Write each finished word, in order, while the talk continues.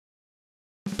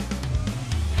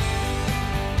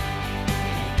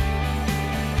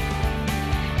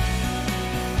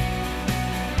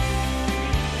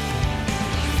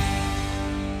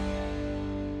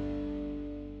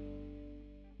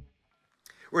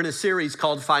We're in a series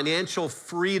called Financial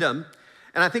Freedom,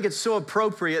 and I think it's so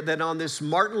appropriate that on this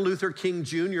Martin Luther King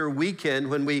Jr. weekend,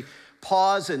 when we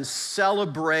pause and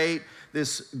celebrate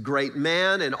this great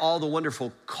man and all the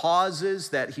wonderful causes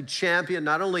that he championed,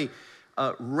 not only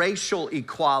racial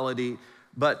equality,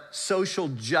 but social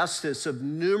justice of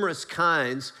numerous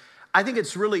kinds, I think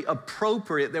it's really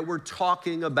appropriate that we're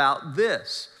talking about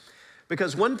this.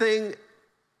 Because one thing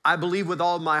I believe with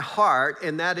all my heart,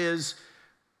 and that is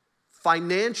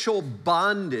financial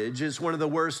bondage is one of the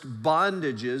worst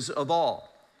bondages of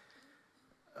all.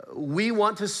 We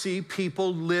want to see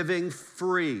people living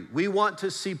free. We want to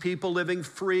see people living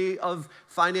free of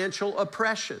financial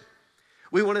oppression.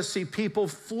 We want to see people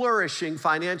flourishing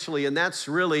financially, and that's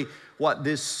really what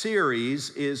this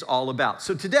series is all about.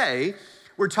 So today,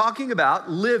 we're talking about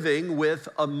living with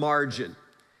a margin.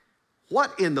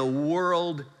 What in the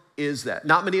world is that?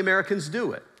 Not many Americans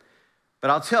do it.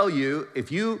 But I'll tell you,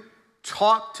 if you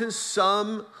talk to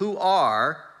some who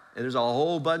are, and there's a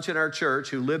whole bunch in our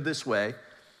church who live this way.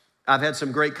 I've had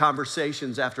some great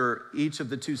conversations after each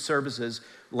of the two services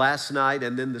last night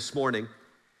and then this morning.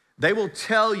 They will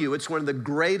tell you it's one of the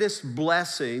greatest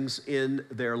blessings in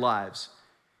their lives.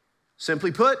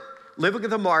 Simply put, living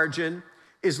at the margin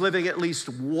is living at least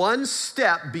one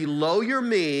step below your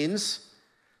means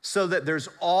so that there's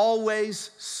always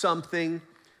something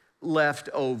left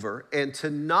over. And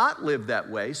to not live that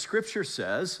way, Scripture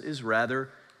says, is rather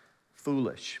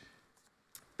foolish.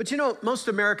 But you know, most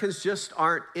Americans just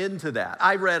aren't into that.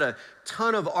 I read a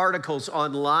ton of articles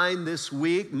online this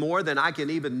week, more than I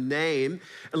can even name,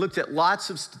 and looked at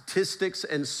lots of statistics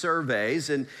and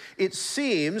surveys. And it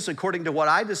seems, according to what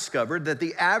I discovered, that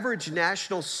the average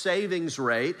national savings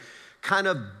rate kind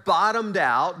of bottomed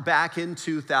out back in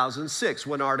 2006.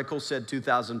 One article said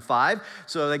 2005,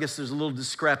 so I guess there's a little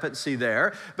discrepancy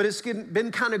there. But it's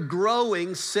been kind of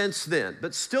growing since then.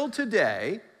 But still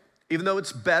today, even though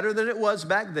it's better than it was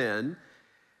back then,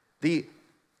 the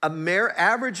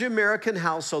average American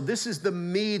household, this is the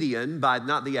median,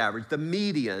 not the average, the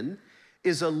median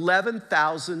is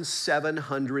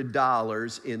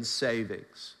 $11,700 in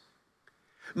savings.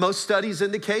 Most studies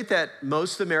indicate that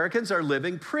most Americans are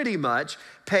living pretty much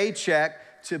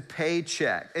paycheck to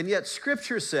paycheck. And yet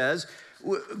Scripture says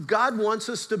God wants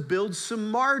us to build some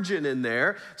margin in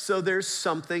there so there's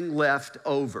something left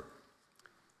over.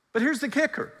 But here's the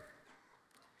kicker.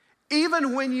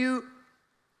 Even when you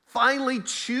finally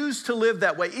choose to live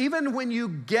that way, even when you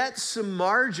get some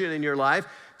margin in your life,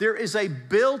 there is a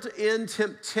built-in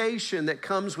temptation that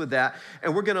comes with that,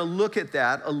 and we're going to look at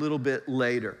that a little bit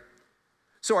later.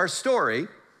 So our story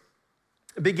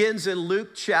begins in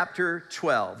Luke chapter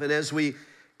 12. And as we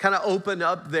kind of open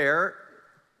up there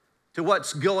to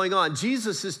what's going on,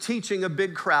 Jesus is teaching a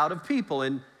big crowd of people.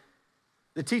 And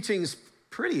the teaching's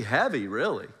pretty heavy,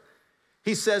 really.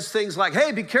 He says things like,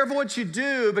 hey, be careful what you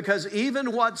do, because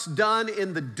even what's done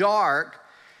in the dark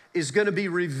is going to be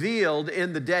revealed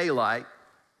in the daylight.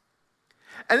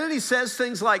 And then he says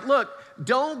things like, look,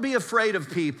 don't be afraid of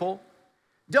people.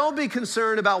 Don't be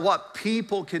concerned about what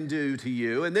people can do to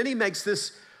you. And then he makes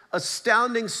this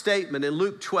astounding statement in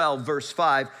Luke 12, verse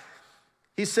 5.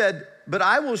 He said, but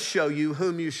I will show you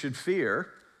whom you should fear.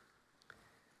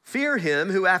 Fear him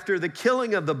who after the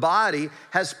killing of the body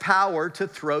has power to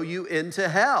throw you into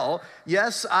hell.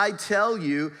 Yes, I tell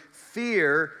you,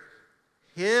 fear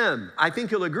him. I think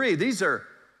you'll agree. These are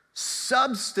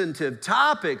substantive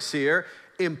topics here,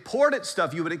 important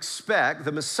stuff you would expect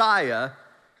the Messiah,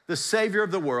 the Savior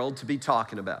of the world, to be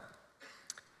talking about.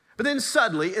 But then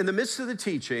suddenly, in the midst of the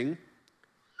teaching,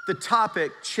 the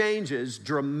topic changes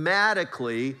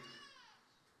dramatically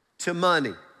to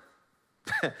money.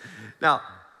 Now,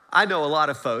 I know a lot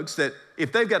of folks that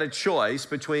if they've got a choice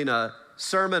between a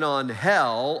sermon on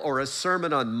hell or a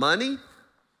sermon on money,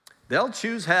 they'll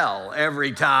choose hell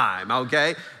every time,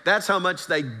 okay? That's how much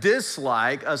they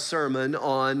dislike a sermon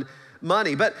on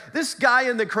money. But this guy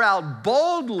in the crowd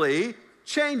boldly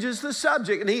changes the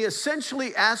subject, and he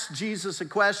essentially asks Jesus a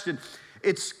question.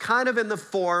 It's kind of in the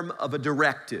form of a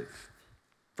directive.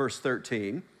 Verse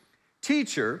 13,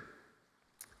 teacher,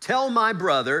 tell my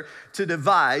brother to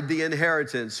divide the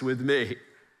inheritance with me.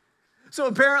 So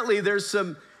apparently there's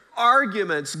some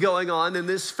arguments going on in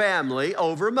this family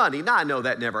over money. Now, I know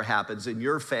that never happens in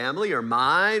your family or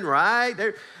mine, right?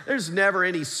 There's never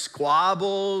any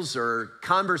squabbles or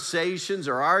conversations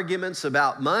or arguments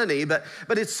about money, but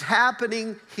it's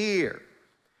happening here.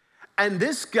 And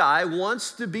this guy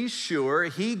wants to be sure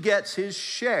he gets his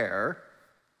share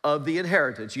of the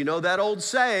inheritance. You know that old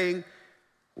saying,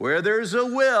 where there's a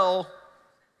will,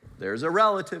 there's a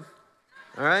relative,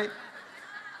 all right?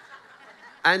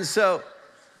 And so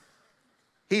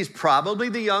He's probably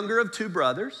the younger of two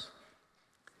brothers.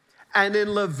 And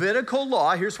in Levitical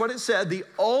law, here's what it said: the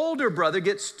older brother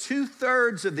gets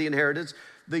 2/3 of the inheritance,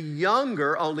 the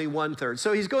younger only 1/3.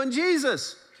 So he's going,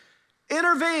 Jesus,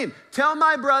 intervene. Tell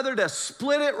my brother to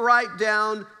split it right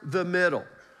down the middle.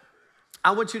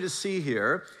 I want you to see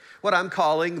here what I'm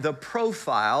calling the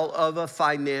profile of a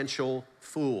financial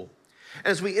fool.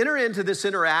 As we enter into this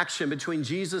interaction between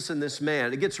Jesus and this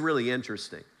man, it gets really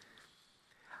interesting.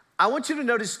 I want you to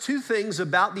notice two things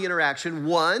about the interaction.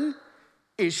 One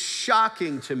is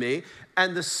shocking to me,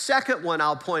 and the second one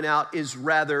I'll point out is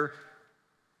rather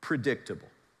predictable.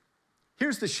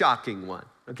 Here's the shocking one,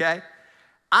 okay?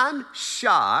 I'm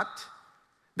shocked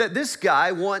that this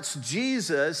guy wants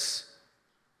Jesus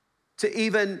to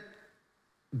even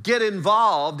get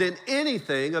involved in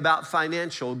anything about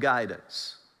financial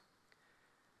guidance.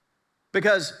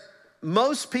 Because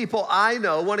most people I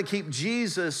know want to keep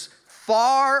Jesus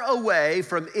far away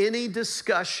from any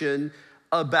discussion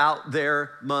about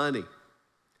their money.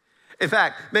 In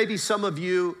fact, maybe some of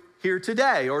you here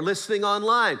today or listening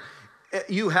online,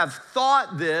 you have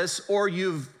thought this or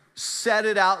you've said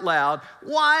it out loud.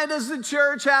 Why does the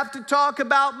church have to talk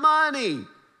about money?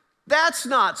 That's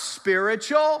not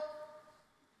spiritual.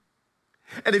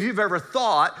 And if you've ever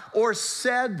thought or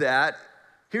said that,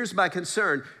 here's my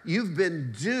concern: you've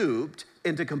been duped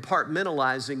into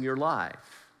compartmentalizing your life.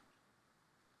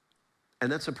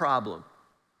 And that's a problem.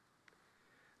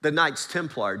 The Knights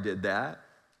Templar did that.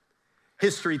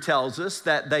 History tells us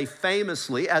that they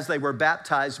famously, as they were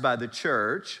baptized by the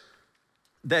church,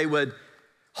 they would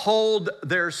hold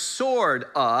their sword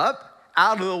up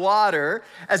out of the water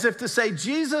as if to say,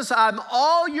 Jesus, I'm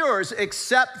all yours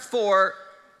except for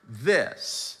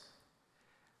this.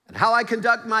 And how I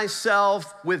conduct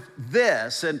myself with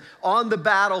this and on the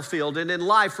battlefield and in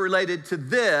life related to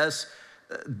this,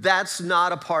 that's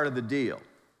not a part of the deal.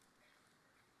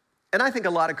 And I think a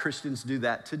lot of Christians do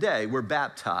that today. We're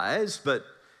baptized, but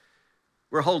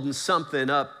we're holding something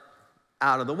up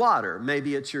out of the water.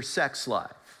 Maybe it's your sex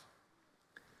life,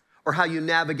 or how you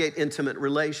navigate intimate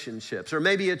relationships, or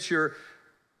maybe it's your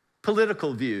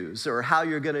political views, or how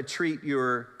you're going to treat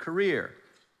your career.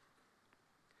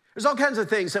 There's all kinds of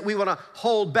things that we want to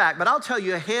hold back, but I'll tell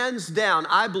you, hands down,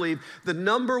 I believe the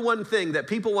number one thing that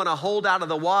people want to hold out of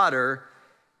the water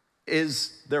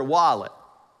is their wallet.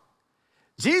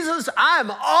 Jesus, I'm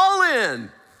all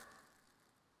in,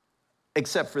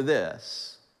 except for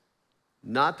this.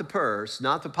 Not the purse,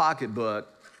 not the pocketbook,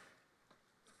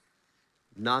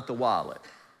 not the wallet.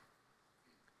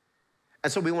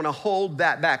 And so we want to hold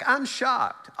that back. I'm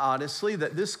shocked, honestly,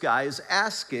 that this guy is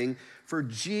asking for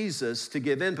Jesus to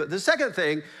give input. The second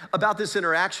thing about this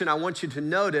interaction I want you to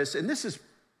notice, and this is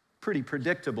pretty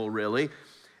predictable really,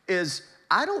 is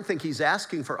I don't think he's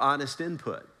asking for honest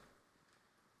input.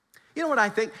 You know what I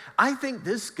think? I think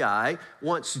this guy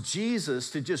wants Jesus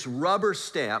to just rubber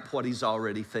stamp what he's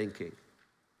already thinking.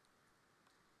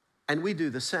 And we do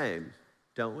the same,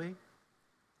 don't we?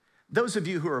 Those of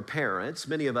you who are parents,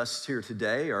 many of us here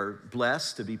today are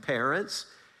blessed to be parents.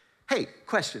 Hey,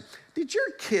 question. Did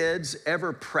your kids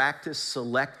ever practice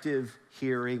selective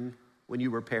hearing when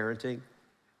you were parenting?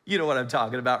 You know what I'm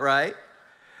talking about, right?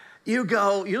 You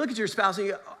look at your spouse and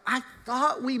you go, I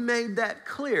thought we made that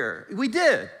clear. We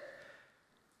did.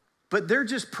 But they're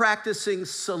just practicing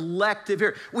selective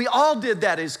hearing. We all did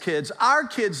that as kids. Our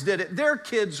kids did it. Their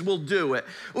kids will do it.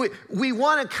 We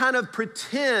want to kind of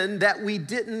pretend that we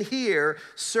didn't hear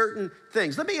certain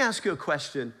things. Let me ask you a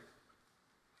question.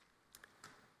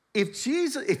 If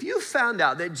you found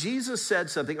out that Jesus said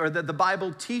something or that the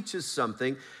Bible teaches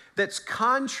something that's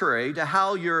contrary to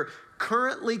how you're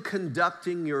currently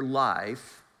conducting your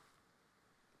life,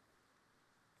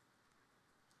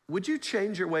 would you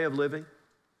change your way of living?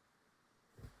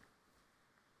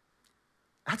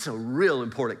 That's a real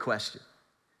important question.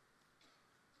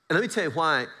 And let me tell you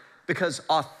why. Because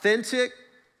authentic,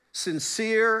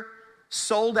 sincere,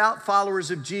 sold out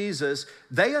followers of Jesus,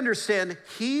 they understand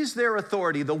he's their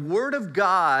authority. The Word of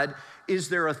God is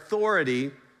their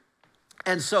authority.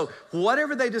 And so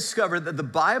whatever they discover that the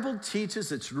Bible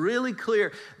teaches, it's really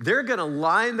clear, they're gonna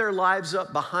line their lives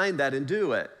up behind that and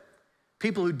do it.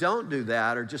 People who don't do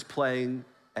that are just playing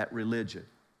at religion.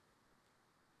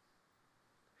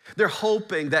 They're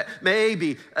hoping that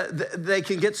maybe they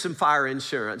can get some fire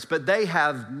insurance, but they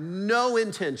have no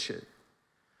intention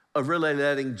of really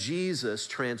letting Jesus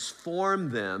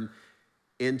transform them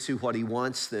into what he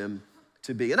wants them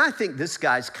to be. And I think this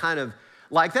guy's kind of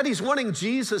like that. He's wanting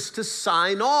Jesus to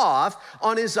sign off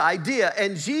on his idea.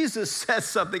 And Jesus says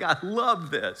something, I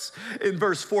love this. In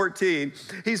verse 14,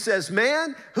 he says,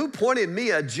 man, who appointed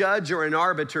me a judge or an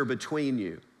arbiter between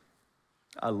you?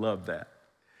 I love that.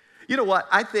 You know what?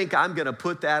 I think I'm going to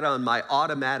put that on my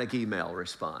automatic email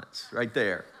response right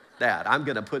there. I'm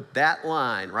going to put that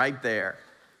line right there.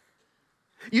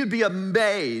 You'd be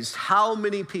amazed how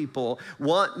many people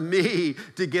want me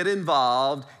to get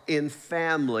involved in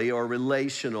family or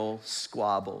relational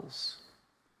squabbles.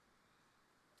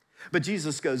 But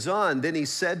Jesus goes on, then he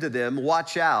said to them,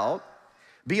 watch out.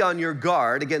 Be on your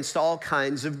guard against all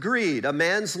kinds of greed. A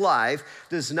man's life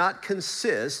does not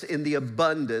consist in the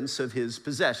abundance of his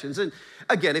possessions. And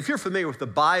again, if you're familiar with the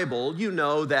Bible, you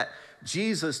know that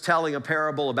Jesus telling a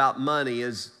parable about money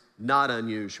is not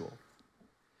unusual.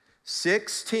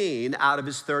 16 out of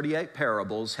his 38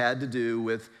 parables had to do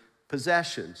with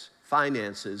possessions,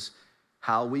 finances,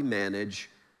 how we manage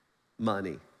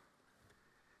money.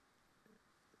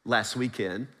 Last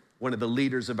weekend, one of the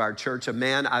leaders of our church, a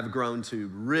man I've grown to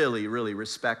really, really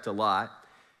respect a lot.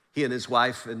 He and his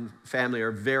wife and family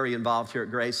are very involved here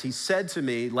at Grace. He said to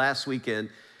me last weekend,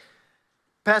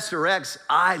 Pastor Rex,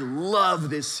 I love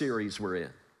this series we're in.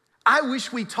 I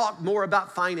wish we talked more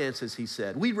about finances, he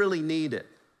said. We really need it.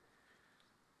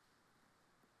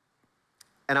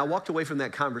 And I walked away from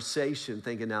that conversation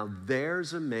thinking, now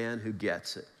there's a man who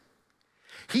gets it.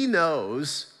 He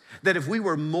knows that if we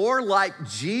were more like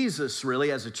Jesus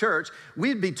really as a church,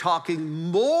 we'd be talking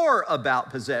more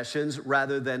about possessions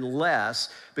rather than less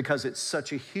because it's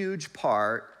such a huge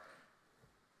part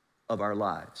of our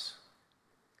lives.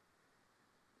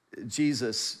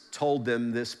 Jesus told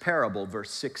them this parable,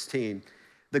 verse 16.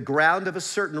 The ground of a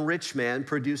certain rich man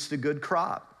produced a good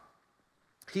crop.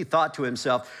 He thought to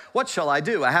himself, what shall I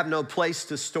do? I have no place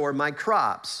to store my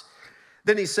crops.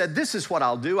 Then he said, this is what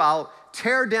I'll do. I'll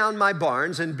tear down my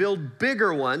barns and build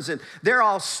bigger ones, and there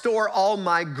I'll store all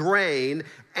my grain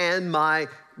and my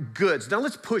goods. Now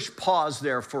let's push pause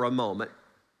there for a moment.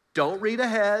 Don't read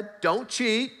ahead. Don't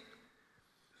cheat.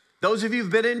 Those of you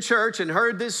who've been in church and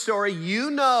heard this story, you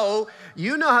know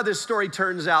how this story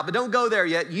turns out, but don't go there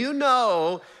yet. You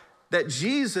know that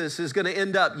Jesus is going to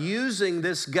end up using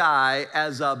this guy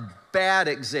as a bad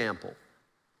example.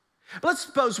 But let's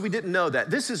suppose we didn't know that.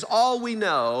 This is all we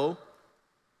know.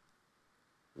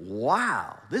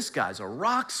 Wow, this guy's a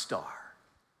rock star.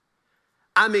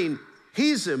 I mean,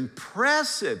 he's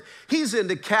impressive. He's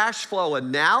into cash flow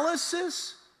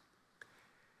analysis.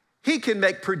 He can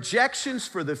make projections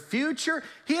for the future.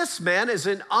 This man is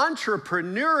an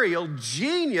entrepreneurial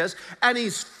genius, and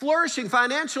he's flourishing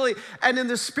financially. And in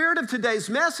the spirit of today's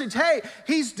message, hey,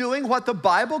 he's doing what the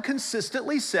Bible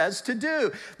consistently says to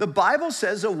do. The Bible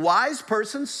says a wise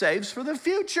person saves for the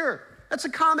future. That's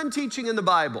a common teaching in the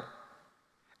Bible.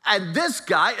 And this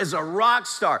guy is a rock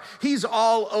star. He's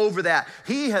all over that.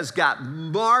 He has got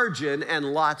margin and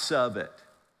lots of it.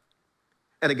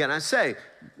 And again, I say,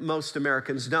 most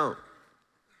Americans don't.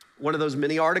 One of those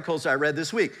many articles I read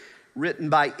this week, written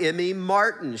by Emmy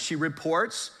Martin. She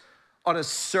reports on a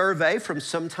survey from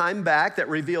some time back that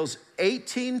reveals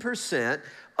 18%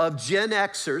 of Gen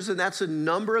Xers, and that's a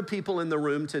number of people in the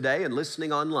room today and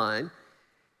listening online,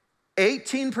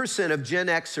 18% of Gen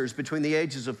Xers between the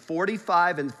ages of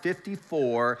 45 and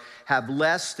 54 have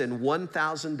less than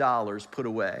 $1,000 put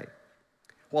away,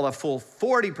 while a full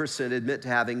 40% admit to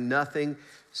having nothing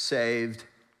saved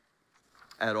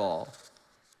at all.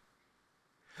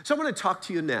 So I'm going to talk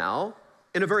to you now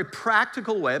in a very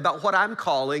practical way about what I'm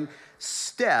calling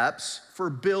steps for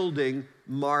building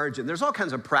margin. There's all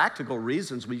kinds of practical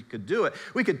reasons we could do it.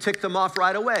 We could tick them off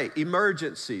right away.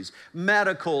 Emergencies,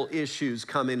 medical issues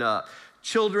coming up,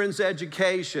 children's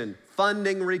education,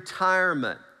 funding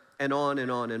retirement, and on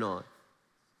and on and on.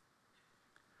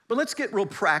 But let's get real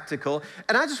practical.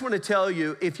 And I just want to tell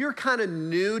you, if you're kind of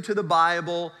new to the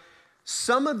Bible,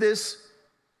 some of this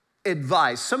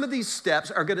advice, some of these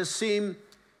steps are going to seem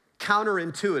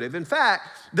counterintuitive. In fact,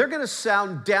 they're going to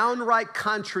sound downright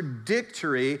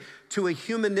contradictory to a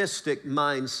humanistic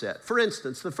mindset. For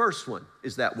instance, the first one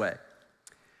is that way.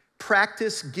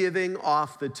 Practice giving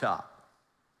off the top.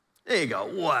 There you go.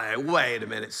 Wait a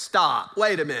minute. Stop.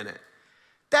 Wait a minute.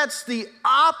 That's the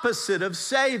opposite of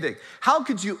saving. How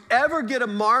could you ever get a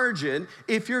margin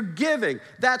if you're giving?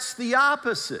 That's the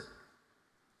opposite.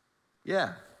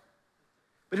 Yeah.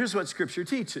 But here's what Scripture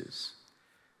teaches.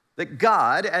 That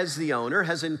God, as the owner,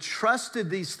 has entrusted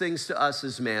these things to us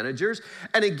as managers,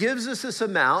 and He gives us this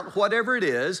amount, whatever it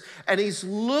is, and He's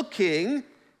looking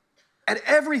at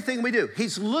everything we do.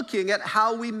 He's looking at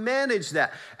how we manage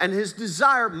that. And His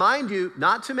desire, mind you,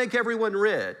 not to make everyone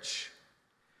rich,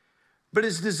 but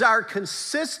his desire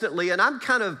consistently, and I'm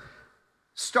kind of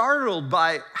startled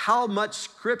by how much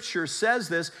Scripture says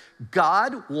this,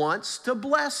 God wants to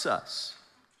bless us.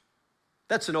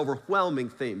 That's an overwhelming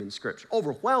theme in Scripture,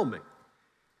 overwhelming.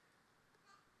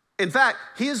 In fact,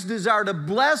 his desire to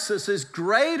bless us is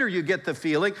greater, you get the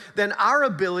feeling, than our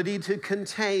ability to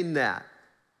contain that.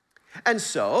 And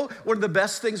so, one of the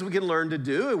best things we can learn to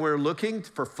do, and we're looking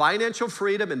for financial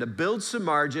freedom and to build some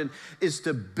margin, is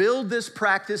to build this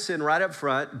practice in right up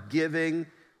front, giving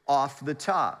off the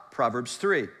top. Proverbs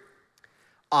 3.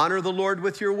 Honor the Lord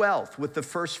with your wealth, with the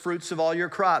first fruits of all your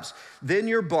crops. Then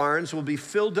your barns will be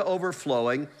filled to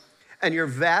overflowing, and your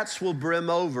vats will brim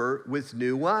over with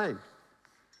new wine.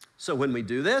 So when we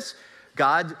do this,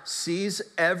 God sees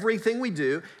everything we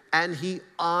do, and he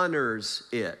honors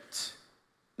it.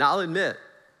 Now, I'll admit,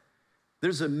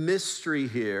 there's a mystery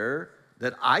here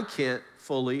that I can't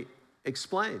fully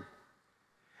explain.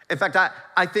 In fact,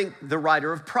 I think the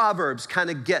writer of Proverbs kind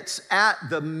of gets at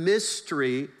the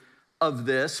mystery of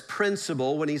this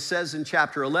principle when he says in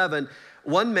chapter 11,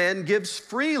 one man gives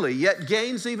freely, yet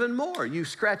gains even more. You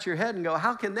scratch your head and go,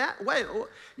 how can that? Wait,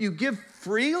 you give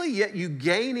freely, yet you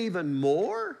gain even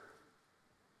more?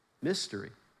 Mystery.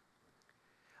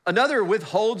 Another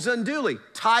withholds unduly,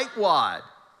 tightwad,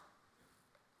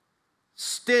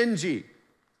 stingy,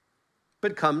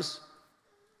 but comes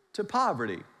to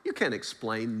poverty. You can't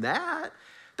explain that.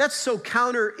 That's so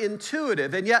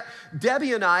counterintuitive. And yet,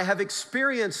 Debbie and I have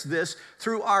experienced this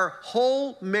through our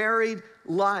whole married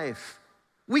life.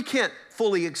 We can't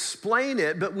fully explain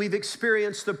it, but we've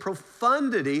experienced the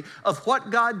profundity of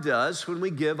what God does when we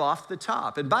give off the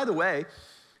top. And by the way,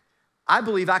 I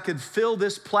believe I could fill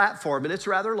this platform, and it's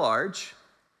rather large,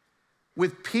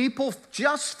 with people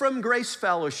just from Grace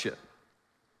Fellowship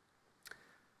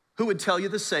who would tell you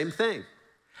the same thing.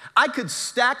 I could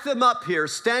stack them up here,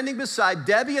 standing beside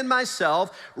Debbie and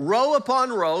myself, row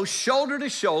upon row, shoulder to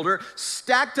shoulder,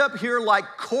 stacked up here like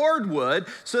cordwood,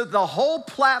 so that the whole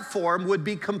platform would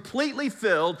be completely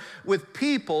filled with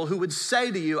people who would say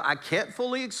to you, I can't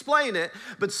fully explain it,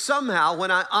 but somehow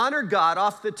when I honor God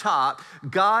off the top,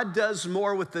 God does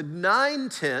more with the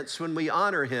 9/10 when we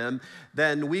honor him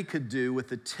than we could do with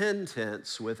the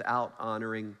 10/10 without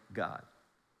honoring God.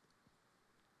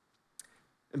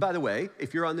 And by the way,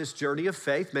 if you're on this journey of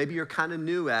faith, maybe you're kind of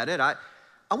new at it, I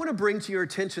want to bring to your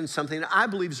attention something that I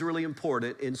believe is really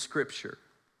important in Scripture.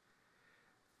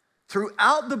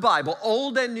 Throughout the Bible,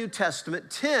 Old and New Testament,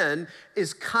 10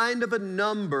 is kind of a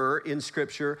number in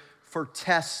Scripture for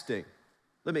testing.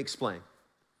 Let me explain.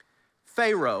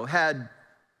 Pharaoh had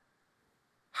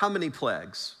how many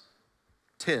plagues?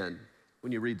 10,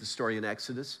 when you read the story in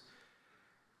Exodus.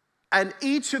 And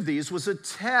each of these was a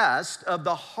test of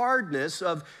the hardness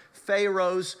of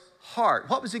Pharaoh's heart.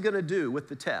 What was he going to do with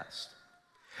the test?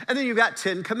 And then you've got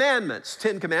 10 commandments.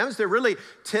 10 commandments, they're really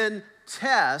 10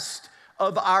 tests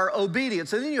of our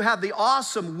obedience. And then you have the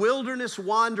awesome wilderness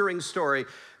wandering story.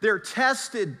 They're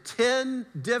tested 10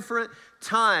 different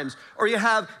times. Or you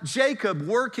have Jacob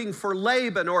working for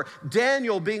Laban, or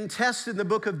Daniel being tested in the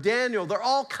book of Daniel. They're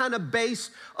all kind of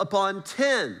based upon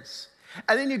 10s.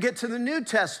 And then you get to the New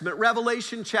Testament.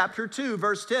 Revelation chapter 2,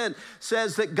 verse 10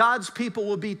 says that God's people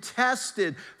will be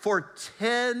tested for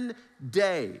 10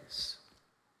 days.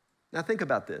 Now think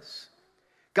about this.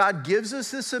 God gives us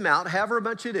this amount, however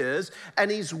much it is, and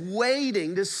he's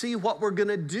waiting to see what we're going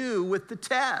to do with the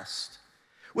test,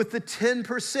 with the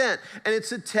 10%. And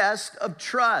it's a test of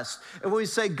trust. And when we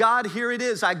say, God, here it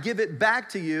is, I give it back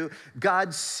to you,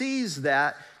 God sees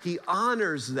that, he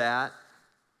honors that,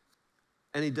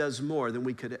 and he does more than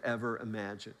we could ever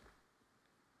imagine.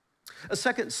 A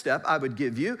second step I would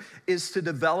give you is to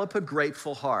develop a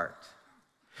grateful heart.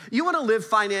 You want to live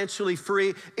financially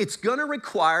free, it's going to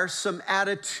require some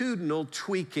attitudinal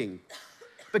tweaking,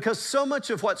 because so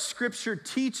much of what Scripture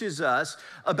teaches us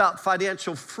about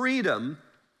financial freedom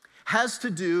has to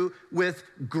do with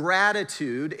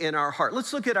gratitude in our heart.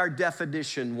 Let's look at our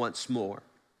definition once more.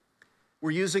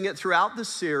 We're using it throughout the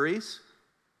series,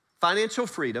 financial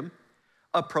freedom.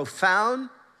 A profound,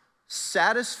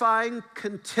 satisfying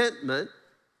contentment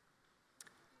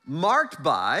marked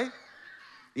by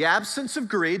the absence of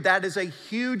greed. That is a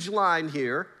huge line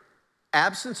here.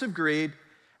 Absence of greed,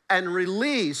 and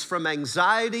release from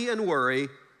anxiety and worry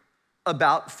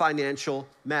about financial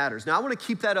matters. Now, I want to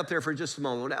keep that up there for just a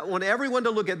moment. I want everyone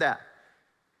to look at that.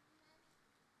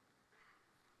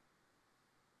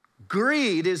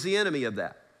 Greed is the enemy of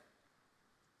that.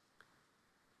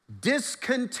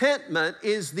 Discontentment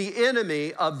is the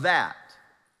enemy of that.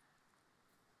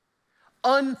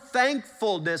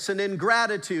 Unthankfulness and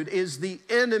ingratitude is the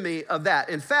enemy of that.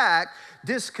 In fact,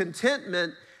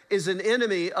 discontentment is an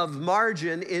enemy of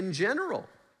margin in general.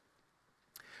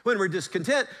 When we're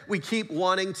discontent, we keep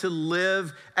wanting to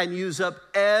live and use up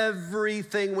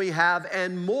everything we have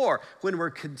and more. When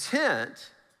we're content,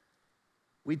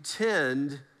 we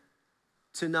tend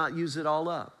to not use it all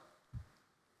up.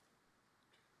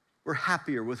 We're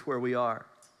happier with where we are.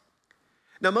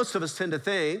 Now, most of us tend to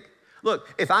think,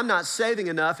 look, if I'm not saving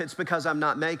enough, it's because I'm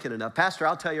not making enough. Pastor,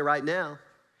 I'll tell you right now,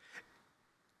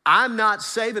 I'm not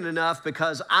saving enough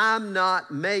because I'm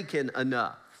not making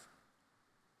enough.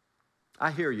 I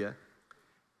hear you,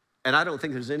 and I don't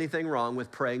think there's anything wrong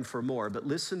with praying for more, but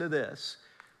listen to this.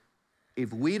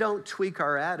 If we don't tweak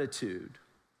our attitude,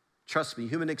 trust me,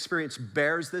 human experience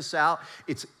bears this out.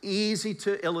 It's easy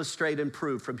to illustrate and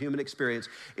prove from human experience.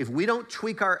 If we don't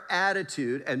tweak our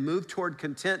attitude and move toward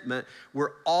contentment,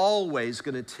 we're always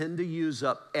going to tend to use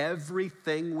up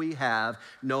everything we have,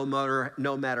 no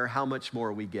matter how much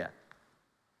more we get.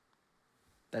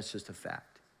 That's just a fact.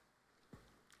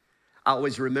 I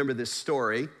always remember this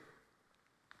story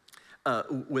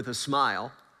with a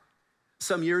smile.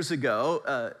 Some years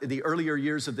ago, in the earlier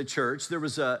years of the church, there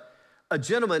was a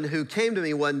gentleman who came to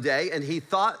me one day, and he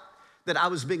thought that I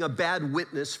was being a bad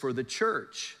witness for the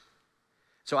church.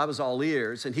 So I was all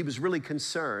ears, and he was really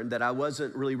concerned that I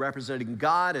wasn't really representing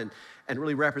God and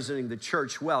really representing the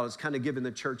church well. I was kind of giving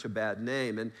the church a bad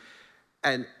name.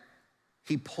 And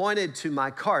he pointed to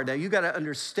my car. Now, you got to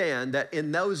understand that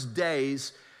in those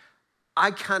days,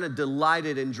 I kind of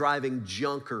delighted in driving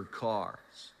junker cars.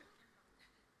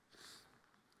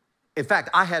 In fact,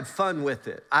 I had fun with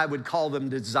it. I would call them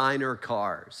designer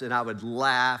cars, and I would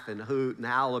laugh and hoot and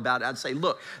howl about it. I'd say,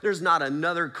 look, there's not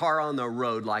another car on the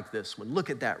road like this one. Look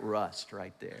at that rust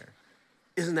right there.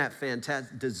 Isn't that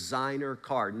fantastic? Designer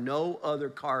car, no other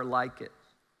car like it,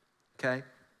 okay?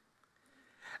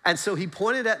 And so he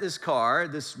pointed at this car,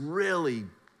 this really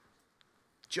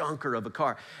junker of a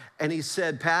car. And he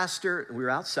said, Pastor, we were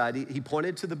outside, he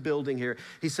pointed to the building here.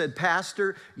 He said,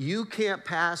 Pastor, you can't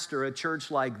pastor a church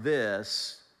like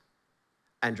this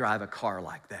and drive a car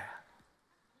like that.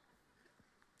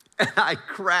 And I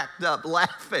cracked up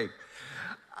laughing.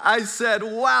 I said,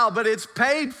 wow, but it's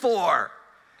paid for.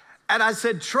 And I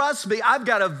said, trust me, I've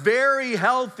got a very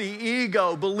healthy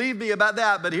ego, believe me about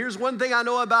that. But here's one thing I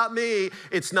know about me,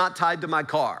 it's not tied to my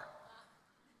car.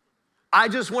 I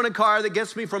just want a car that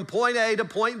gets me from point A to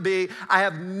point B. I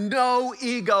have no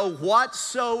ego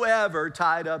whatsoever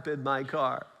tied up in my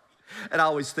car. And I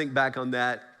always think back on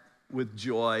that with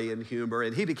joy and humor.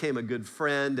 And he became a good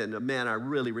friend and a man I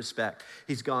really respect.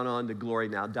 He's gone on to glory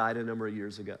now, died a number of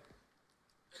years ago.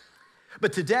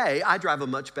 But today, I drive a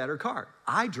much better car.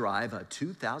 I drive a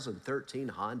 2013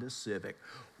 Honda Civic.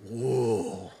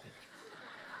 Whoa,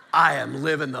 I am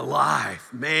living the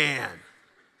life, man.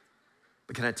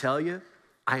 But can I tell you,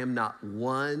 I am not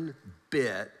one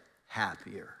bit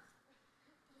happier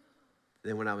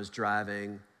than when I was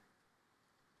driving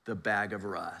the bag of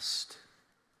rust.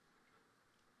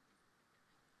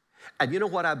 And you know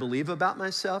what I believe about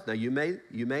myself? Now, you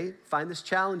may find this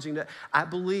challenging. I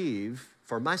believe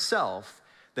for myself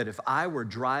that if I were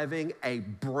driving a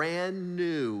brand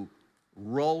new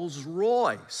Rolls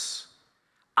Royce,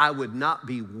 I would not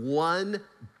be one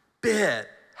bit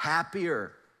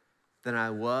happier than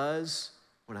I was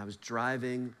when I was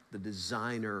driving the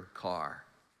designer car.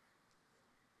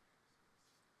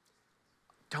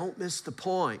 Don't miss the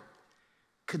point.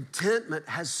 Contentment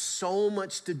has so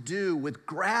much to do with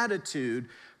gratitude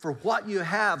for what you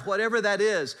have, whatever that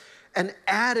is, an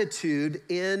attitude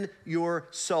in your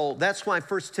soul. That's why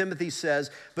 1 Timothy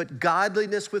says, but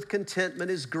godliness with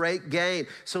contentment is great gain.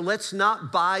 So let's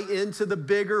not buy into the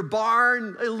bigger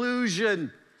barn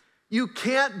illusion. You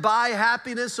can't buy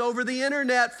happiness over the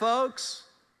internet, folks.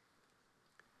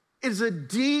 It is a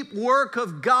deep work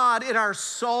of God in our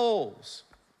souls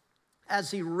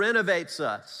as He renovates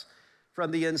us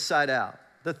from the inside out.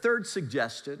 The third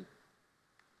suggestion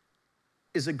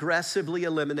is aggressively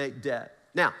eliminate debt.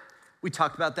 Now, we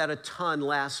talked about that a ton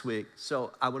last week,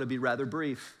 so I want to be rather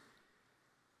brief.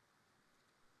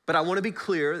 But I want to be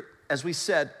clear, as we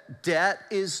said, debt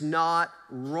is not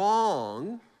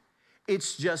wrong.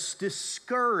 It's just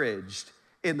discouraged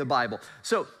in the Bible.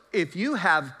 So if you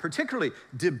have particularly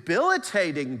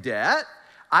debilitating debt,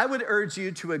 I would urge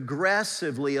you to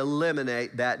aggressively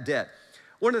eliminate that debt.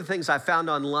 One of the things I found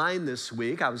online this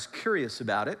week, I was curious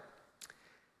about it.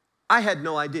 I had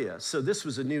no idea, so this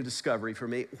was a new discovery for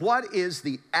me. What is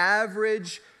the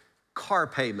average car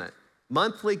payment,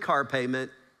 monthly car payment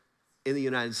in the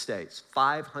United States?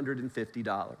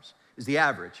 $550 is the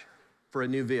average for a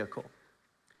new vehicle.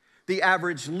 The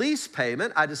average lease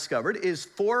payment, I discovered, is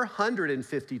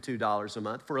 $452 a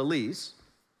month for a lease.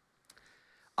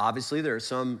 Obviously, there are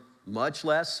some much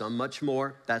less, some much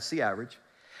more. That's the average.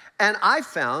 And I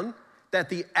found that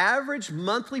the average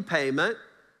monthly payment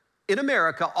in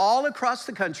America, all across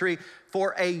the country,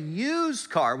 for a used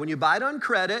car, when you buy it on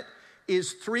credit,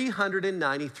 is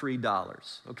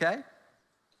 $393, okay?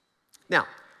 Now,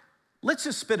 let's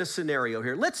just spit a scenario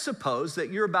here. Let's suppose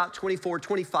that you're about 24,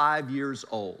 25 years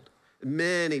old.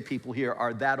 Many people here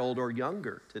are that old or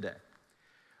younger today.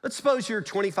 Let's suppose you're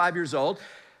 25 years old,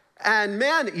 and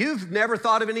man, you've never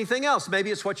thought of anything else.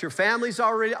 Maybe it's what your family's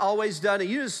already always done, and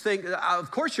you just think,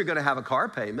 of course you're gonna have a car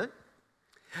payment.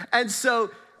 And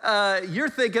so you're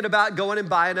thinking about going and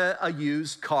buying a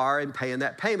used car and paying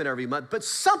that payment every month, but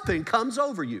something comes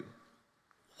over you.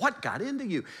 What got into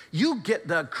you? You get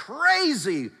the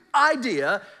crazy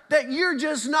idea that you're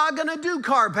just not gonna do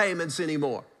car payments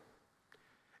anymore.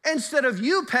 Instead of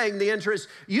you paying the interest,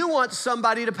 you want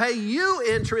somebody to pay you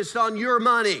interest on your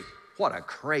money. What a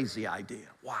crazy idea.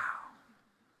 Wow.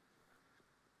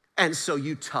 And so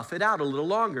you tough it out a little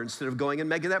longer instead of going and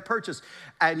making that purchase.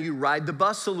 And you ride the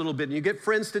bus a little bit, and you get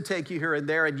friends to take you here and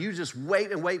there, and you just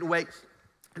wait and wait and wait.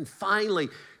 And finally,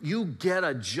 you get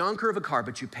a junker of a car,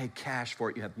 but you pay cash for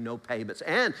it. You have no payments.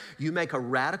 And you make a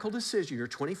radical decision. You're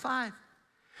 25.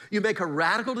 You make a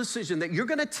radical decision that you're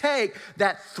gonna take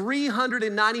that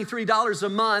 $393 a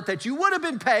month that you would have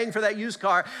been paying for that used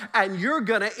car, and you're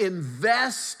gonna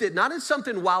invest it, not in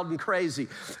something wild and crazy,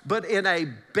 but in a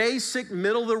basic,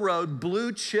 middle-of-the-road,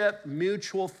 blue-chip,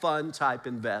 mutual fund type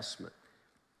investment.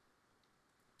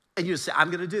 And you say,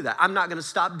 I'm gonna do that. I'm not gonna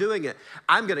stop doing it.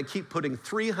 I'm gonna keep putting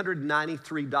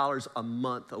 $393 a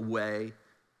month away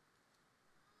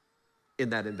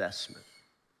in that investment.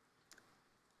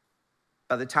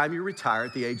 By the time you retire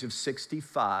at the age of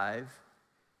 65,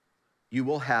 you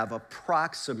will have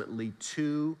approximately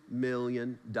 $2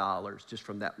 million just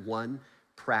from that one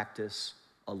practice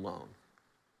alone.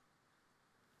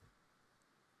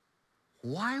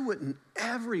 Why wouldn't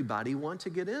everybody want to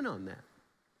get in on that?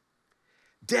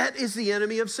 Debt is the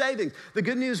enemy of savings. The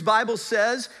Good News Bible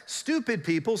says stupid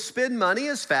people spend money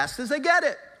as fast as they get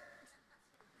it.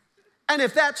 And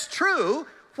if that's true,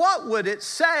 what would it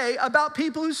say about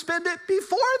people who spend it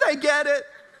before they get it?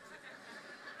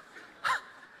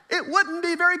 It wouldn't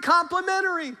be very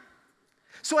complimentary.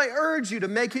 So I urge you to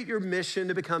make it your mission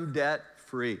to become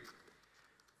debt-free.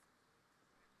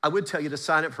 I would tell you to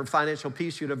sign up for Financial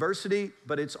Peace University,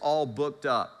 but it's all booked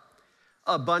up.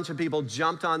 A bunch of people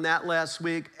jumped on that last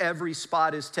week. Every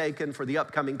spot is taken for the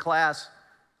upcoming class.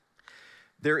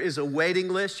 There is a waiting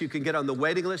list. You can get on the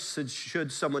waiting list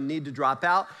should someone need to drop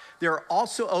out. There are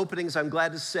also openings, I'm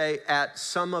glad to say, at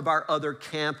some of our other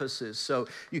campuses. So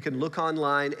you can look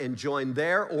online and join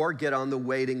there or get on the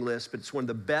waiting list. But it's one of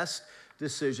the best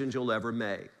decisions you'll ever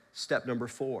make. Step number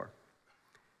 4,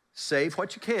 save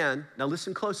what you can. Now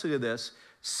listen closely to this.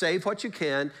 Save what you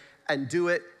can and do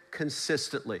it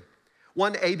consistently.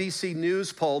 One ABC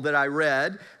News poll that I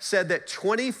read said that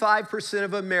 25%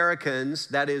 of Americans,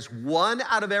 that is 1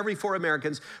 out of every 4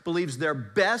 Americans, believes their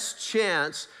best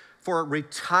chance for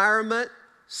retirement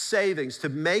savings, to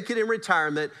make it in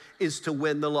retirement, is to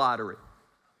win the lottery.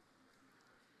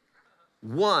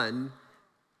 1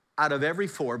 out of every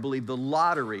 4 believe the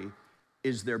lottery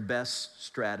is their best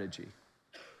strategy.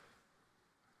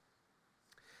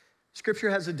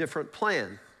 Scripture has a different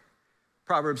plan.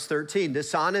 Proverbs 13,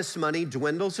 dishonest money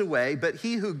dwindles away, but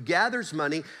he who gathers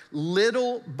money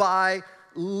little by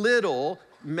little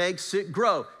makes it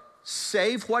grow.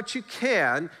 Save what you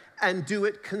can and do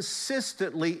it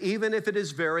consistently, even if it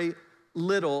is very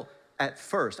little at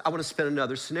first. I want to spin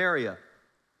another scenario.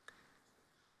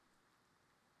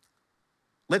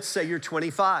 Let's say you're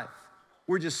 25.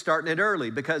 We're just starting it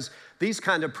early because these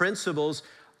kind of principles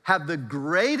have the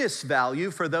greatest value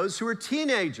for those who are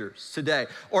teenagers today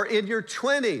or in your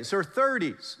 20s or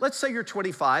 30s. Let's say you're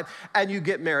 25 and you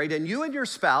get married and you and your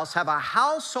spouse have a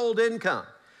household income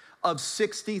of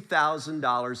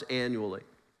 $60,000 annually,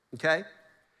 okay?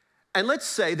 And let's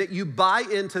say that you buy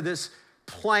into this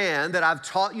plan that I've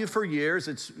taught you for years.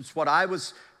 It's what I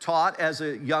was taught as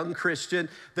a young Christian,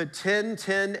 the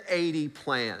 10-10-80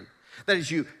 plan. That is,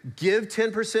 you give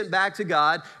 10% back to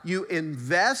God, you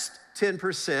invest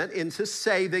 10% into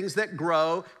savings that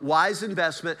grow, wise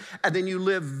investment, and then you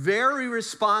live very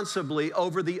responsibly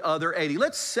over the other 80.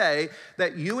 Let's say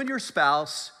that you and your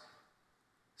spouse,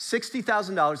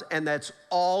 $60,000, and that's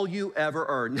all you ever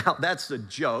earn. Now, that's a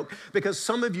joke because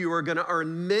some of you are gonna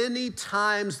earn many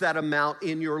times that amount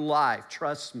in your life,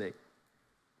 trust me.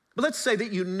 But let's say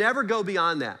that you never go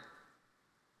beyond that.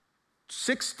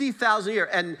 $60,000 a year,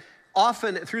 and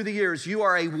often through the years, you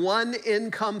are a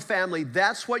one-income family.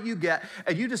 That's what you get.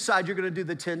 And you decide you're going to do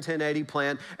the 10-10-80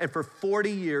 plan. And for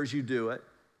 40 years, you do it.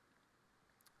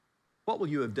 What will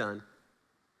you have done?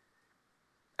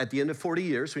 At the end of 40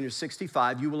 years, when you're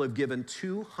 65, you will have given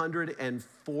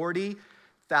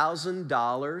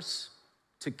 $240,000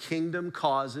 to kingdom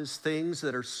causes, things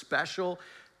that are special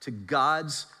to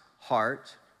God's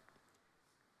heart.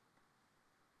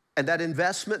 And that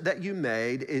investment that you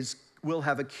made will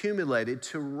have accumulated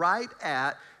to right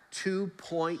at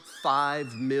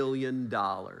 $2.5 million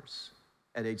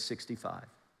at age 65.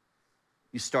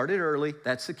 You started early,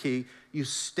 that's the key. You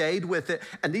stayed with it.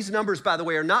 And these numbers, by the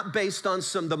way, are not based on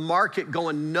the market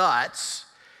going nuts.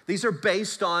 These are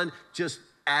based on just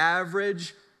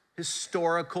average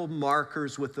historical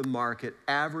markers with the market,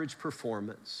 average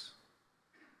performance.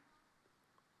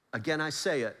 Again, I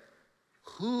say it,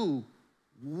 who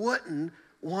wouldn't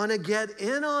want to get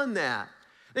in on that?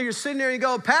 Now you're sitting there and you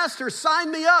go, Pastor,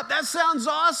 sign me up. That sounds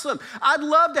awesome. I'd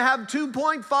love to have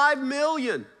 2.5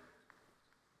 million.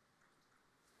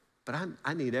 But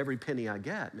I need every penny I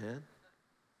get, man.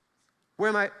 Where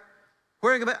am I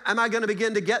going to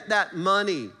begin to get that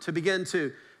money to begin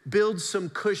to build some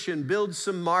cushion, build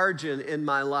some margin in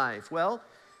my life? Well,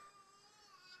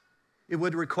 it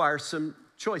would require some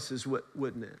choices,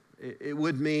 wouldn't it? It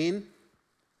would mean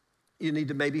you need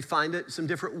to maybe find some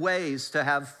different ways to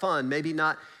have fun, maybe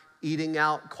not eating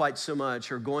out quite so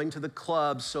much or going to the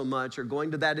club so much or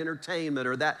going to that entertainment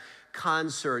or that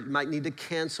concert. You might need to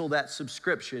cancel that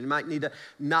subscription. You might need to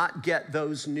not get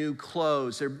those new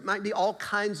clothes. There might be all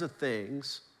kinds of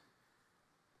things,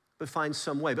 but find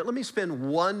some way. But let me spin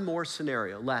one more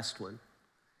scenario, last one.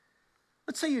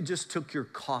 Let's say you just took your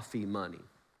coffee money.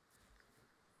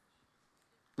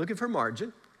 Looking for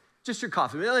margin, just your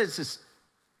coffee. Let's just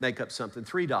make up something,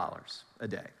 $3 a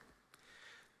day.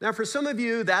 Now, for some of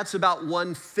you, that's about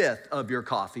 1/5 of your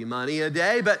coffee money a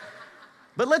day, but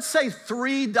let's say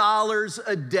 $3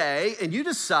 a day, and you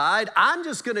decide, I'm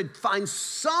just gonna find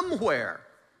somewhere.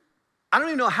 I don't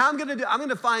even know how I'm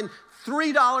gonna find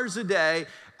 $3 a day,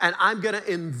 and I'm gonna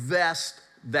invest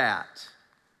that.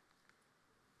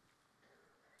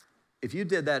 If you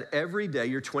did that every day,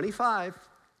 you're 25,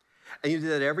 and you did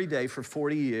that every day for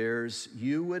 40 years,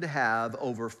 you would have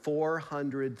over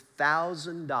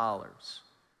 $400,000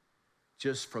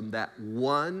 just from that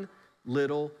one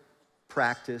little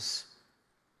practice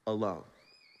alone.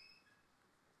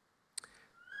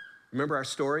 Remember our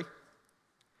story?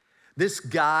 This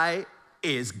guy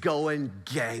is going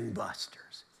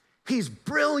gangbusters. He's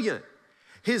brilliant.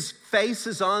 His face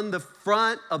is on the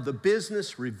front of the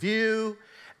Business Review.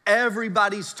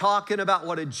 Everybody's talking about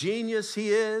what a genius he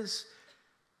is.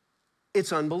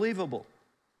 It's unbelievable.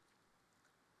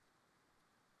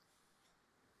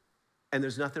 And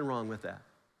there's nothing wrong with that.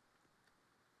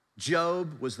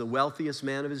 Job was the wealthiest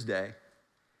man of his day.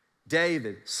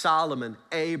 David, Solomon,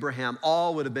 Abraham,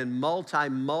 all would have been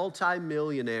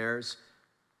multi-millionaires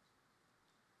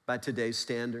by today's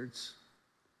standards.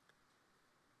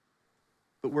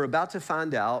 But we're about to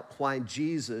find out why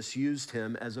Jesus used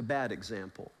him as a bad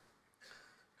example.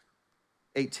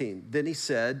 18, then he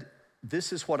said,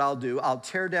 this is what I'll do. I'll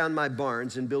tear down my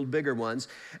barns and build bigger ones,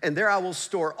 and there I will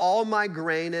store all my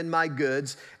grain and my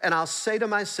goods, and I'll say to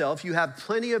myself, you have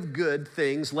plenty of good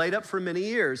things laid up for many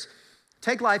years.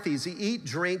 Take life easy, eat,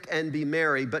 drink, and be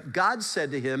merry. But God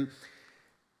said to him,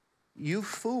 you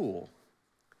fool,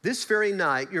 this very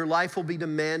night your life will be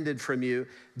demanded from you.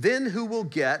 Then who will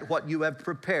get what you have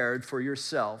prepared for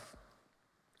yourself?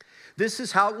 This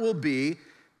is how it will be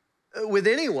with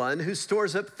anyone who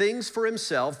stores up things for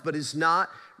himself, but is not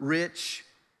rich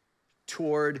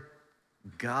toward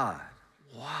God.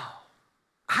 Wow.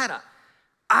 I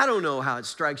don't know how it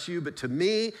strikes you, but to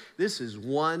me, this is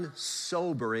one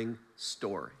sobering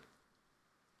story.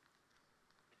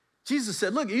 Jesus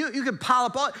said, look, you can pile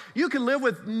up you can live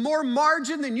with more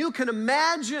margin than you can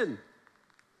imagine.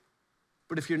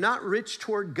 But if you're not rich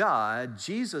toward God,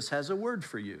 Jesus has a word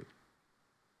for you.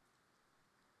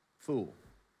 Fool.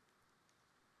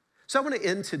 So I want to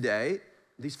end today,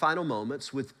 these final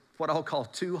moments, with what I'll call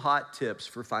 2 hot tips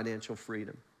for financial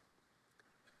freedom.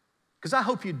 Because I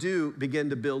hope you do begin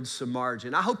to build some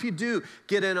margin. I hope you do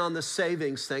get in on the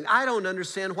savings thing. I don't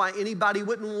understand why anybody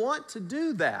wouldn't want to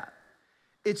do that.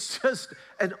 It's just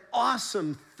an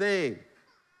awesome thing.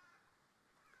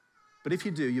 But if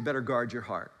you do, you better guard your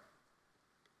heart.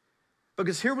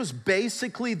 Because here was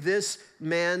basically this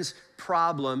man's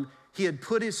problem. He had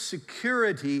put his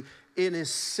security in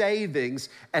his savings,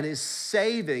 and his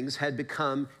savings had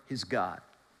become his God.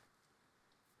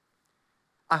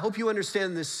 I hope you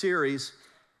understand this series.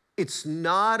 It's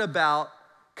not about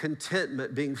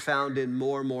contentment being found in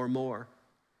more, more, more.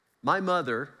 My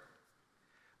mother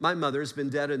has been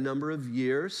dead a number of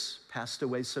years, passed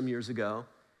away some years ago.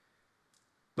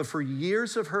 But for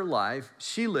years of her life,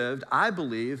 she lived, I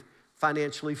believe,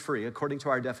 financially free, according to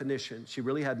our definition. She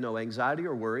really had no anxiety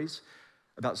or worries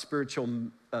about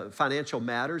financial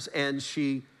matters, and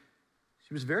she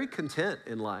was very content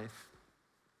in life.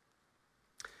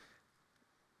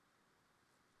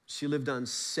 She lived on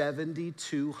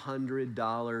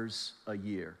 $7,200 a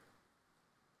year.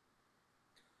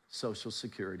 Social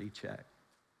Security check.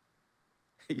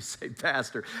 You say,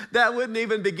 Pastor, that wouldn't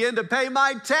even begin to pay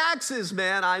my taxes,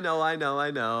 man. I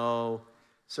know.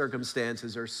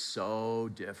 Circumstances are so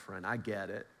different. I get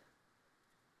it.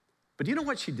 But do you know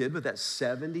what she did with that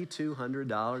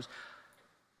 $7,200?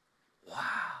 Wow.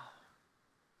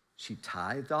 She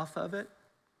tithed off of it.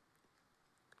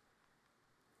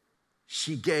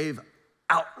 She gave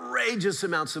outrageous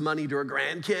amounts of money to her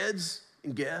grandkids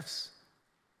in gifts.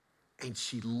 And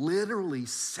she literally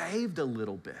saved a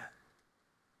little bit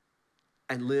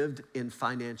and lived in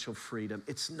financial freedom.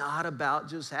 It's not about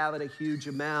just having a huge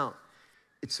amount.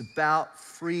 It's about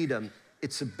freedom.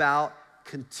 It's about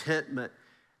contentment.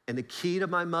 And the key to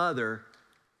my mother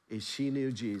is she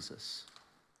knew Jesus.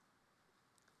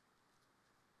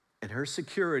 And her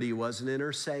security wasn't in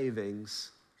her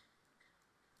savings,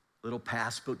 little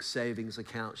passbook savings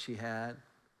account she had.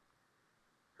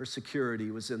 Her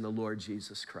security was in the Lord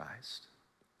Jesus Christ.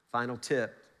 Final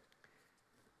tip,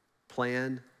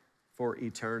 plan for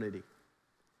eternity.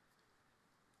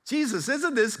 Jesus,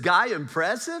 isn't this guy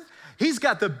impressive? He's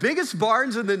got the biggest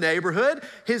barns in the neighborhood.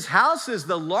 His house is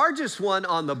the largest one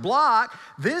on the block.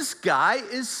 This guy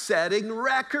is setting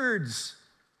records.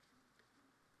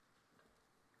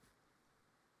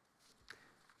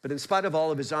 But in spite of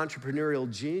all of his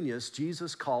entrepreneurial genius,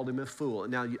 Jesus called him a fool.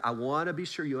 Now, I want to be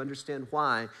sure you understand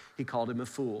why he called him a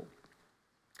fool.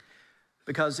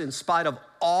 Because in spite of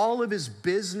all of his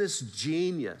business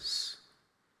genius,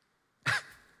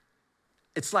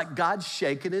 it's like God's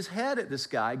shaking his head at this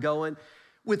guy going,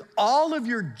 with all of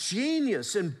your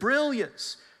genius and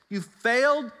brilliance, you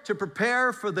failed to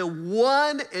prepare for the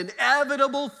one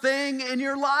inevitable thing in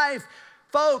your life.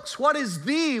 Folks, what is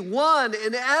the one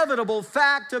inevitable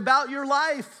fact about your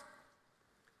life?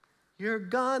 You're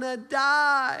gonna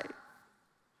die.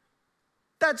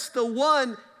 That's the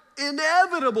one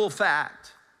inevitable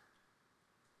fact.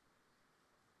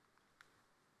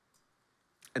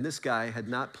 And this guy had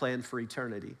not planned for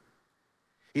eternity.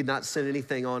 He had not sent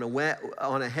anything on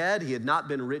ahead. He had not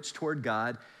been rich toward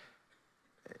God.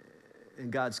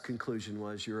 And God's conclusion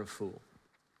was, you're a fool.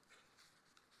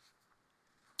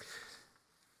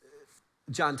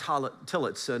 John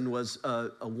Tillotson was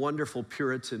a wonderful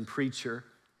Puritan preacher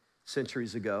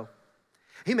centuries ago.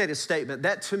 He made a statement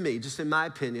that, to me, just in my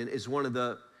opinion, is one of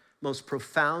the most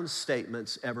profound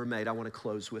statements ever made. I want to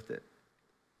close with it.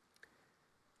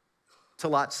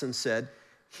 Tillotson said,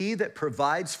 "He that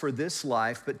provides for this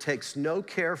life but takes no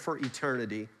care for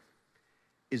eternity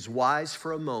is wise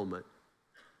for a moment,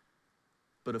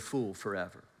 but a fool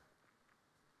forever."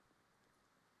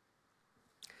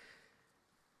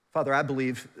 Father, I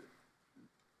believe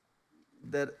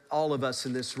that all of us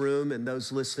in this room and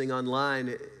those listening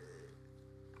online,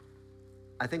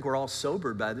 I think we're all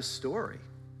sobered by this story.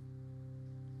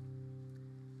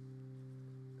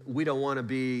 We don't want to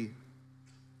be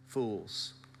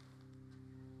fools.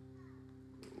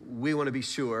 We want to be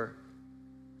sure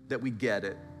that we get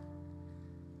it.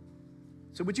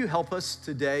 So would you help us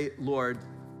today, Lord,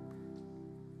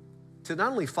 to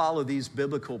not only follow these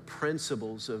biblical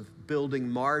principles of building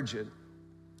margin,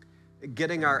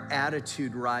 getting our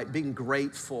attitude right, being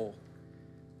grateful,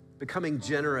 becoming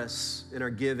generous in our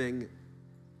giving,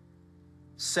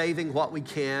 saving what we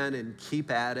can and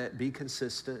keep at it, be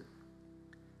consistent.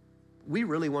 We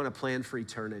really want to plan for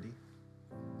eternity.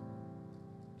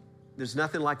 There's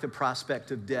nothing like the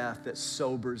prospect of death that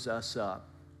sobers us up.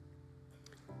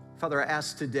 Father, I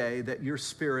ask today that your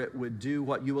Spirit would do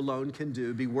what you alone can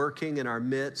do, be working in our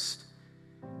midst.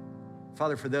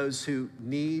 Father, for those who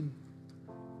need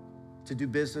to do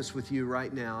business with you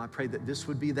right now, I pray that this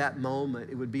would be that moment.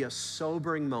 It would be a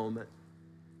sobering moment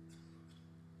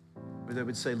where they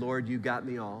would say, Lord, you got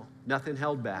me all. Nothing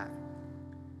held back.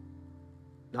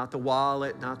 Not the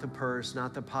wallet, not the purse,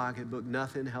 not the pocketbook,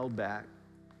 nothing held back.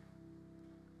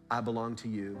 I belong to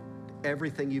you.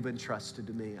 Everything you've entrusted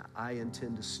to me, I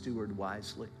intend to steward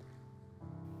wisely.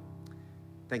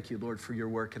 Thank you, Lord, for your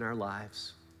work in our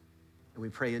lives. And we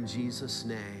pray in Jesus'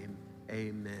 name,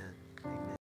 amen.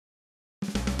 Amen.